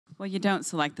Well, you don't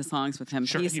select the songs with him.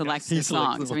 Sure, he selects the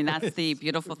songs. I mean, that's the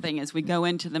beautiful thing is we go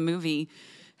into the movie,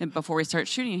 and before we start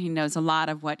shooting, he knows a lot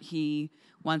of what he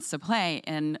wants to play.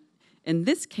 And in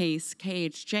this case,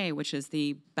 KHJ, which is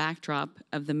the backdrop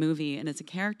of the movie and is a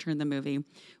character in the movie,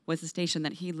 was a station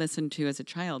that he listened to as a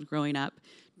child growing up,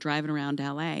 driving around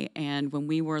LA. And when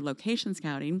we were location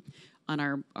scouting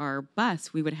on our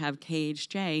bus, we would have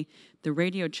KHJ, the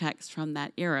radio checks from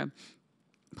that era,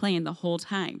 playing the whole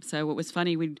time. So what was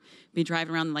funny, we'd be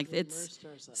driving around like it's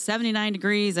 79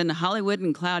 degrees in Hollywood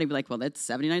and cloudy. Be like, well, it's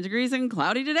 79 degrees and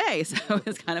cloudy today. So it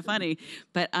was kind of funny.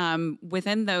 But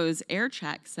within those air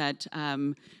checks that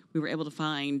we were able to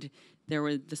find, there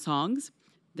were the songs,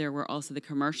 there were also the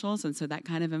commercials, and so that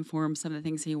kind of informed some of the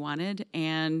things he wanted.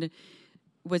 And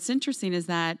what's interesting is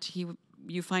that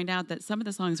you find out that some of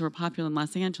the songs that were popular in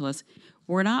Los Angeles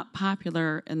were not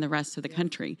popular in the rest of the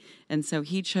country. And so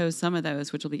he chose some of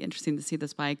those, which will be interesting to see the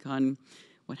spike on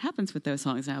what happens with those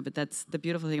songs now. But that's the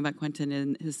beautiful thing about Quentin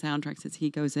and his soundtracks is he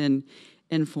goes in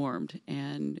informed,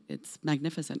 and it's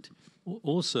magnificent.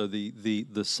 Also, the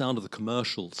sound of the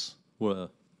commercials were,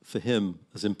 for him,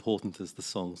 as important as the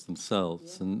songs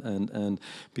themselves. Yeah. And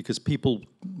because people,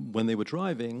 when they were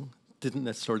driving, didn't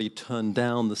necessarily turn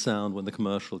down the sound when the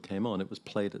commercial came on. It was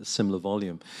played at a similar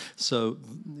volume. So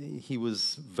he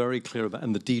was very clear about,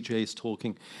 and the DJs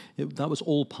talking, that was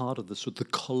all part of the sort of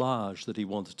the collage that he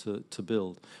wanted to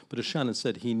build. But as Shannon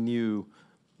said, he knew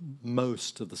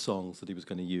most of the songs that he was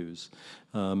going to use.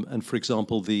 And for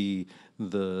example, the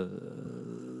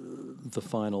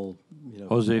final,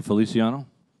 Jose Feliciano?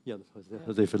 Yeah,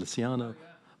 Jose Feliciano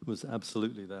was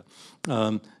absolutely there.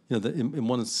 In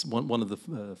one of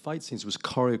the fight scenes was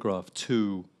choreographed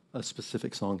to a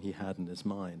specific song he had in his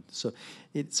mind. So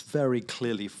it's very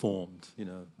clearly formed,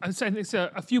 I think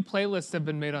a few playlists have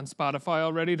been made on Spotify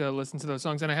already to listen to those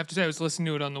songs. And I have to say, I was listening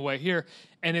to it on the way here.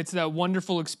 And it's that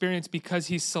wonderful experience because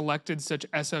he selected such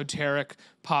esoteric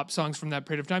pop songs from that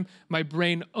period of time. My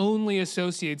brain only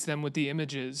associates them with the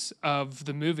images of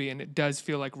the movie. And it does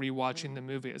feel like rewatching the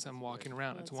movie as I'm walking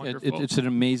around. It's wonderful. It's an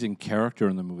amazing character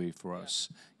in the movie for us.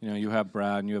 You have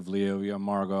Brad and you have Leo, you have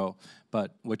Margot.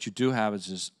 But what you do have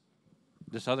is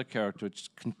this other character which is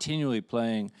continually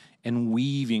playing and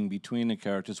weaving between the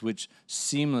characters, which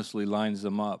seamlessly lines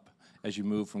them up as you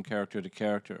move from character to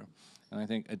character. And I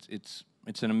think it's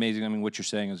an amazing, what you're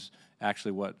saying is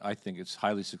actually what I think is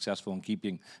highly successful in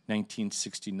keeping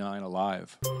 1969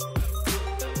 alive.